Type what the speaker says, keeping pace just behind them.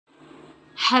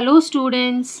Hello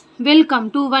students, welcome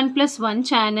to 1+1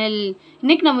 channel.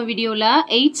 இன்னைக்கு நம்ம வீடியோல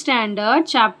 8th standard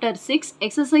chapter 6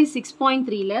 exercise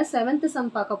 6.3ல 7th sum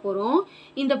பார்க்க போறோம்.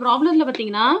 இந்த ப்ராப்ளம்ல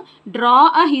பாத்தீங்கன்னா draw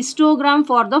a histogram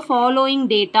for the following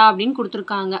data அப்படினு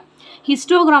கொடுத்திருக்காங்க.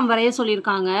 histogram வரைய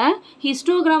சொல்லிருக்காங்க.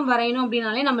 histogram வரையணும்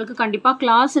அப்படினாலே நமக்கு கண்டிப்பா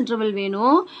class interval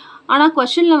வேணும். ஆனா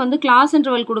क्वेश्चनல வந்து class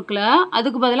interval கொடுக்கல,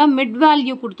 அதுக்கு பதிலா mid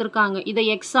value கொடுத்திருக்காங்க. இத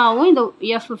x ஆவும் இந்த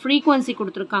f frequency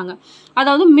கொடுத்திருக்காங்க.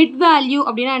 அதாவது mid value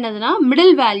அப்படினா என்னதுன்னா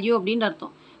middle value அப்படினு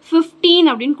அர்த்தம். 15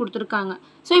 அப்படினு கொடுத்திருக்காங்க.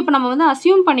 சோ இப்போ நம்ம வந்து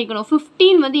அஸ்யூம் பண்ணிக்கணும்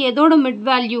 15 வந்து எதோட mid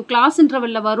value class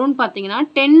intervalல வரும்னு பாத்தீங்கன்னா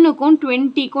 10 க்கும்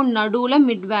 20 க்கும் நடுவுல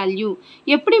mid value.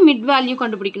 எப்படி mid value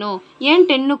கண்டுபிடிக்கணும்? ஏன்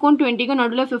 10 க்கும் 20 க்கும்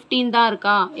நடுவுல 15 தான்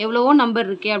இருக்கா? எவ்வளவோ நம்பர்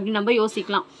இருக்கே அப்படி நம்ம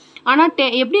யோசிக்கலாம். ஆனா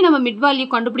எப்படி நம்ம mid value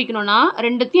கண்டுபிடிக்கணும்னா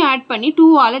ரெண்டுத்தையும் ஆட் பண்ணி 2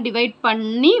 ஆல டிவைட்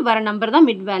பண்ணி வர நம்பர் தான்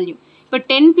mid value. இப்போ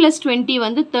 10 plus 20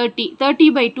 வந்து 30. 30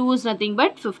 by 2 is nothing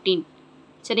but 15.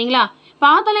 சரிங்களா?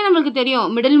 பார்த்தாலே நமக்கு தெரியும்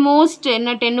middle most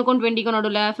என்ன 10 க்கும் 20 க்கும்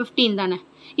நடுவுல 15 தானே.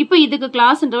 இப்போ இதுக்கு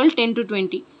கிளாஸ் இன்டர்வல் 10 to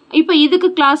 20. இப்போ இதுக்கு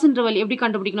கிளாஸ் இன்டர்வல் எப்படி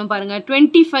கண்டுபிடிக்கணும் பாருங்க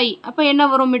 25. அப்ப என்ன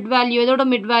வரும் mid value? எதோட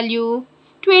mid value?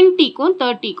 20 க்கும்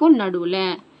 30 க்கும் நடுவுல.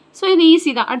 So இது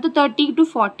ஈஸி தான். அடுத்து 30 to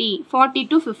 40, 40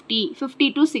 to 50, 50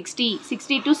 to 60,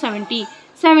 60 to 70,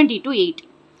 70 to 80.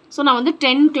 So நான் வந்து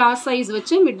 10 class size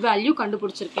வச்சு mid value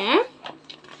கண்டுபிடிச்சிருக்கேன்.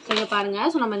 சரிங்க பாருங்க.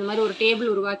 ஸோ நம்ம இந்த மாதிரி ஒரு டேபிள்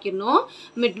உருவாக்கிடணும்.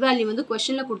 மிட் வேல்யூ வந்து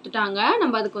கொஸ்டினில் கொடுத்துட்டாங்க.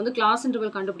 நம்ம அதுக்கு வந்து கிளாஸ்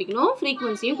இன்டர்வல் கண்டுபிடிக்கணும்.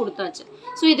 ஃப்ரீக்வன்சியும் கொடுத்தாச்சு.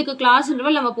 ஸோ இதுக்கு கிளாஸ்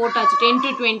இன்டர்வல் நம்ம போட்டாச்சு 10 to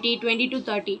 20, 20 to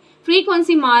 30.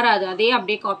 ஃப்ரீக்வன்சி மாறாது, அதே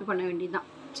அப்படியே காப்பி பண்ண வேண்டியதுதான்.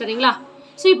 சரிங்களா?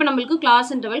 ஸோ இப்போ நம்மளுக்கு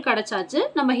கிளாஸ் இன்டர்வல் கிடைச்சாச்சு.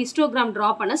 நம்ம ஹிஸ்டோகிராம்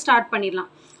ட்ரா பண்ண ஸ்டார்ட் பண்ணிடலாம்.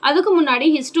 அதுக்கு முன்னாடி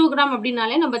ஹிஸ்டோகிராம்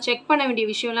அப்படின்னாலே நம்ம செக் பண்ண வேண்டிய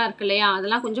விஷயம்லாம் இருக்கு இல்லையா,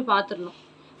 அதெல்லாம் கொஞ்சம் பார்த்துடணும்.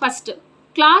 ஃபர்ஸ்ட்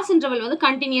கிளாஸ் இன்டர்வல் வந்து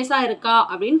கண்டினியூஸாக இருக்கா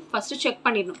அப்படின்னு ஃபர்ஸ்ட் செக்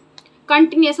பண்ணிடணும்.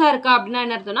 கண்டினியூஸாக இருக்கா அப்படின்னா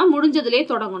என்ன அர்த்தம்னா முடிஞ்சதுலேயே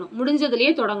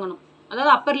தொடங்கணும்.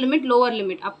 அதாவது அப்பர் லிமிட் லோவர்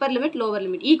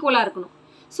லிமிட் ஈக்குவலாக இருக்கணும்.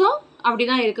 ஸோ அப்படி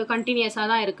தான் இருக்குது, கண்டினியூஸாக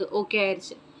தான் இருக்குது. ஓகே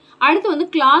ஆயிடுச்சு. அடுத்து வந்து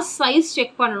கிளாஸ் சைஸ்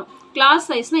செக் பண்ணணும். கிளாஸ்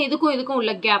சைஸ்னால் இதுக்கும்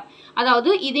உள்ள கேப், அதாவது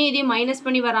இதையும் மைனஸ்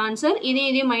பண்ணி வர ஆன்சர்,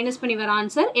 இதையும் மைனஸ் பண்ணி வர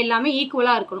ஆன்சர் எல்லாமே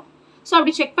ஈக்குவலாக இருக்கணும். ஸோ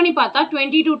அப்படி செக் பண்ணி பார்த்தா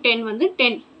 20 to 10 வந்து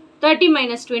 10, 30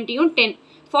 minus 20யும் 10,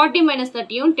 40 minus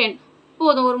 30யும் 10.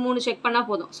 போதும், ஒரு 3 செக் பண்ணால்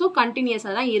போதும். ஸோ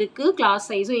கண்டினியூஸாக தான் இருக்குது, கிளாஸ்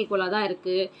சைஸும் ஈக்குவலாக தான்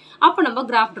இருக்குது. அப்போ நம்ம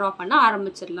கிராஃப் ட்ரா பண்ண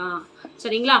ஆரம்பிச்சிடலாம்.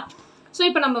 சரிங்களா? ஸோ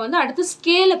இப்போ நம்ம வந்து அடுத்து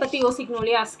ஸ்கேலை பற்றி யோசிக்கணும்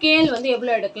இல்லையா. ஸ்கேல் வந்து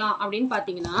எவ்வளோ எடுக்கலாம் அப்படின்னு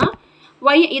பார்த்தீங்கன்னா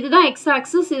இதுதான் எக்ஸ்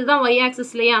ஆக்சிஸ், இதுதான் ஒய்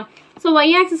ஆக்சிஸ் இல்லையா. ஸோ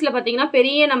ஒய் ஆக்சிஸில் பார்த்தீங்கன்னா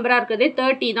பெரிய நம்பராக இருக்கிறதே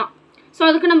 30 தான். ஸோ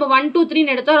அதுக்கு நம்ம 1, 2,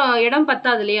 3 எடுத்தால் இடம்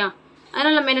பத்தாது இல்லையா.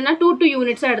 அதனால் நம்ம என்னென்னா 2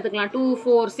 யூனிட்ஸாக எடுத்துக்கலாம். 2,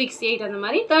 4, 6, 8 அந்த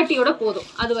மாதிரி 30யோட போதும்.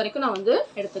 அது வரைக்கும் நான் வந்து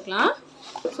எடுத்துக்கலாம்.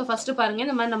 ஸோ ஃபஸ்ட்டு பாருங்கள்,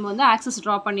 இந்த மாதிரி நம்ம வந்து ஆக்சிஸ்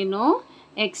ட்ரா பண்ணிடணும்.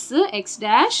 X, X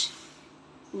dash,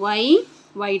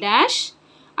 Y dash.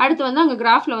 அடுத்து வந்து அங்கே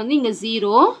கிராஃபில் வந்து இங்கே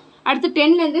 0. அடுத்து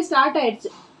 10லேருந்தே ஸ்டார்ட்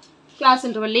ஆகிடுச்சு கிளாஸ்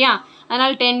இன்டர்வல் இல்லையா.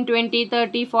 அதனால் 10, 20,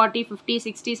 30, 40, 50,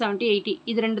 60, 70, 80.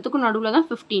 இது ரெண்டுத்துக்கும் நடுவில் தான்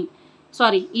 15.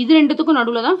 சாரி, இது ரெண்டுத்துக்கும்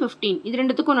நடுவில் தான் 15, இது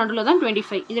ரெண்டுத்துக்கும் நடுவில் தான்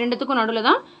 25, இது ரெண்டுத்துக்கும் நடுவில்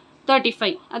தான்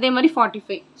 35, அதே மாதிரி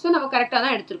 45. ஸோ நம்ம கரெக்டாக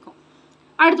தான் எடுத்திருக்கோம்.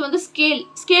 அடுத்து வந்து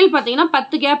ஸ்கேல் பார்த்தீங்கன்னா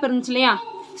 10 கேப் இருந்துச்சு இல்லையா.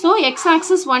 So X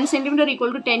axis 1 cm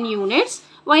equal to 10 units,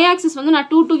 Y axis வந்து நான்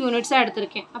 2 யூனிட்ஸாக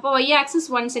எடுத்திருக்கேன். அப்போ Y axis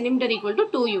 1 cm equal to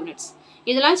 2 units.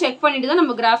 இதெல்லாம் செக் பண்ணிட்டு தான்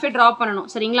நம்ம கிராஃபே ட்ரா பண்ணணும்.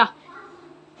 சரிங்களா?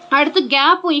 அடுத்து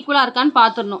கேப்பும் ஈக்குவலாக இருக்கான்னு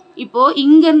பார்த்துடணும். இப்போது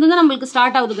இங்கேருந்து தான் நம்மளுக்கு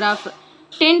ஸ்டார்ட் ஆகுது graph.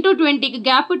 10 to 20க்கு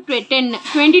gap 10,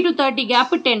 20 to 30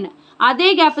 gap 10. அதே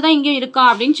கேப்பு தான் இங்கேயும் இருக்கா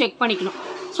அப்படின்னு செக் பண்ணிக்கணும்.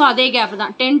 ஸோ அதே கேப்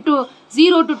தான்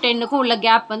 0 to 10க்கும் உள்ள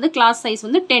கேப் வந்து கிளாஸ் சைஸ்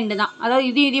வந்து 10 தான். அதாவது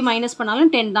இதையும் மைனஸ்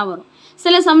பண்ணாலும் 10 தான் வரும்.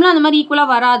 சில சம்மில் அந்த மாதிரி ஈக்குவலாக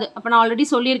வராது. அப்போ நான் ஆல்ரெடி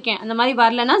சொல்லியிருக்கேன், அந்த மாதிரி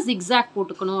வரலன்னா ஜிக்ஸாக்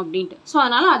போட்டுக்கணும் அப்படின்ட்டு. ஸோ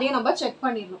அதனால் அதையும் நம்ம செக்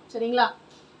பண்ணிடணும். சரிங்களா?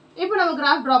 இப்போ நம்ம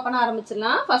கிராஃப் ட்ரா பண்ண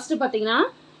ஆரம்பிச்சிடலாம். ஃபஸ்ட்டு பார்த்தீங்கன்னா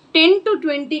 10 to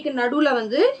 20க்கு நடுவில்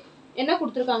வந்து என்ன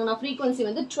கொடுத்துருக்காங்கன்னா ஃப்ரீக்வன்சி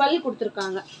வந்து 12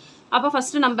 கொடுத்துருக்காங்க. அப்போ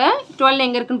ஃபஸ்ட்டு நம்ம 12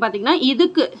 எங்கே இருக்குன்னு பார்த்தீங்கன்னா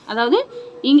இதுக்கு, அதாவது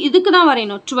இதுக்கு தான்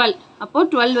வரையணும் 12. அப்போது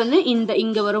 12 வந்து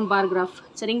இங்கே வரும் பார் கிராஃப்.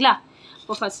 சரிங்களா?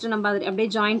 அப்போ ஃபஸ்ட்டு நம்ம அதை அப்படியே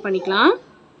ஜாயின் பண்ணிக்கலாம்.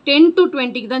 10 to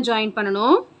 20க்கு தான் ஜாயின்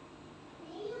பண்ணணும்.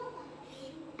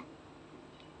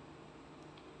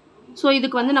 ஸோ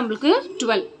இதுக்கு வந்து நம்மளுக்கு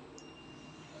 12.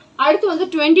 அடுத்து வந்து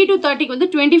 20 to 30க்கு வந்து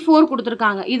 24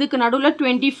 கொடுத்துருக்காங்க. இதுக்கு நடுவில்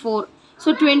 24.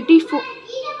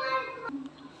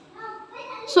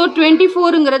 ஸோ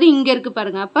 24ங்கிறது இங்கே இருக்குது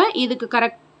பாருங்கள். அப்போ இதுக்கு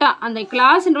கரெக்டாக அந்த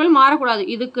கிளாஸ் இன்டர்வல் மாறக்கூடாது.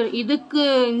 இதுக்கு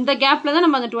இந்த கேப்பில் தான்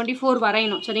நம்ம அந்த 24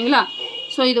 வரையணும். சரிங்களா?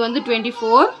 ஸோ இது வந்து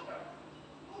 24.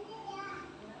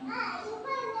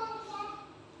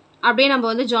 அப்படியே நம்ம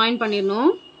வந்து ஜாயின்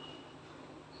பண்ணிடணும்.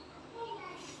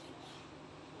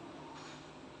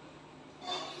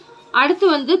 அடுத்து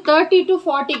வந்து 30 to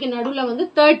 40க்கு நடுவில் வந்து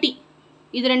 30.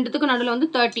 இது ரெண்டுத்துக்கும் நடுவில் வந்து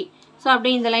 30. ஸோ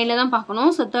அப்படியே இந்த லைனில் தான்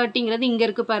பார்க்கணும். ஸோ 30ங்கிறது இங்கே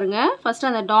இருக்குது பாருங்கள். ஃபஸ்ட்டு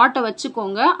அந்த டாட்டை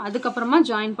வச்சுக்கோங்க, அதுக்கப்புறமா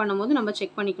ஜாயின் பண்ணும்போது நம்ம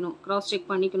செக் பண்ணிக்கணும், க்ராஸ் செக்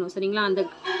பண்ணிக்கணும். சரிங்களா?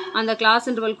 அந்த கிளாஸ்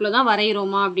இன்டர்வல்குள்ளே தான்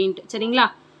வரைகிறோமா அப்படின்ட்டு. சரிங்களா?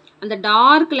 அந்த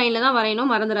டார்க் லைனில் தான்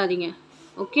வரையணும், மறந்துடாதீங்க.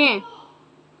 ஓகே,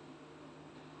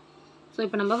 ஸோ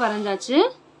இப்போ நம்ம வரைஞ்சாச்சு.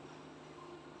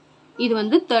 இது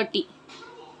வந்து 30.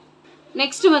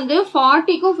 நெக்ஸ்ட் வந்து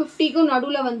 40க்கும் 50க்கும்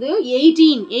நடுவில் வந்து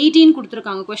 18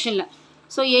 கொடுத்துருக்காங்க கொஷனில்.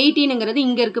 ஸோ 18ங்கிறது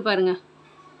இங்கே இருக்குது பாருங்கள்,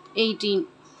 18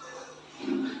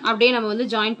 அப்படியே நம்ம வந்து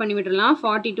ஜாயின் பண்ணி விட்டுடலாம்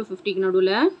 40 to 50க்கு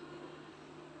நடுவில்.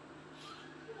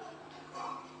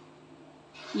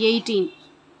 18.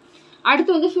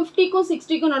 அடுத்து வந்து 50க்கும்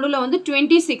 60க்கும் நடுவில் வந்து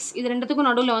 26. இது ரெண்டுத்துக்கும்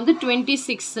நடுவில் வந்து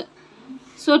 26.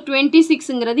 ஸோ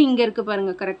 26ங்கிறது இங்கே இருக்குது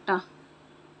பாருங்கள், கரெக்டாக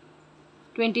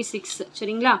 26.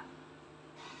 சரிங்களா?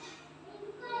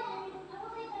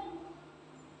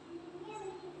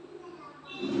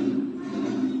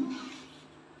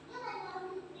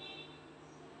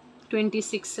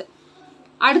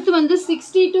 அடுத்து வந்து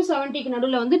 60 to 70க்கு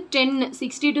நடுவில் வந்து 10.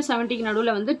 60 to 70க்கு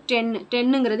நடுவில் வந்து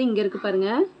 10ங்கிறது இங்கே இருக்குது பாருங்க,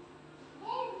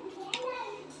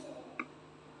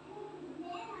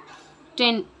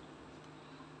 10.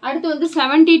 அடுத்து வந்து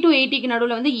 70 to 80க்கு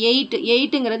நடுவில் வந்து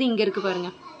 8ங்கிறது இங்கே இருக்குது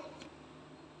பாருங்க,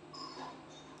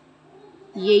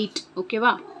 8.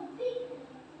 ஓகேவா?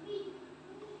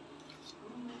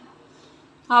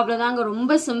 அவ்வளோதாங்க,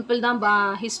 ரொம்ப சிம்பிள் தான்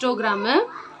ஹிஸ்டோகிராமு.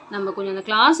 நம்ம கொஞ்சம் அந்த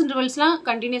கிளாஸ் இன்டர்வல்ஸ்லாம்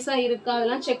கண்டினியூஸாக இருக்கா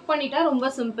அதெல்லாம் செக் பண்ணிட்டா ரொம்ப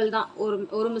சிம்பிள் தான்,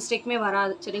 ஒரு மிஸ்டேக்குமே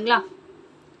வராது. சரிங்களா?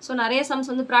 ஸோ நிறைய சம்ஸ்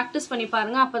வந்து ப்ராக்டிஸ் பண்ணி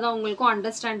பாருங்கள், அப்போ தான் உங்களுக்கும்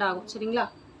அண்டர்ஸ்டாண்ட் ஆகும். சரிங்களா?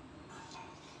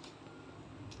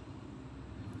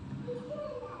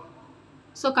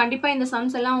 ஸோ கண்டிப்பாக இந்த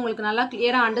சம்ஸ் எல்லாம் உங்களுக்கு நல்லா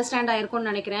கிளியராக அண்டர்ஸ்டாண்ட்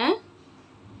ஆகிருக்கும்னு நினைக்கிறேன்.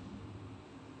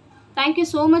 தேங்க்யூ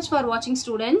ஸோ மச் ஃபார் வாட்சிங்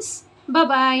ஸ்டூடெண்ட்ஸ்.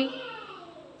 பை.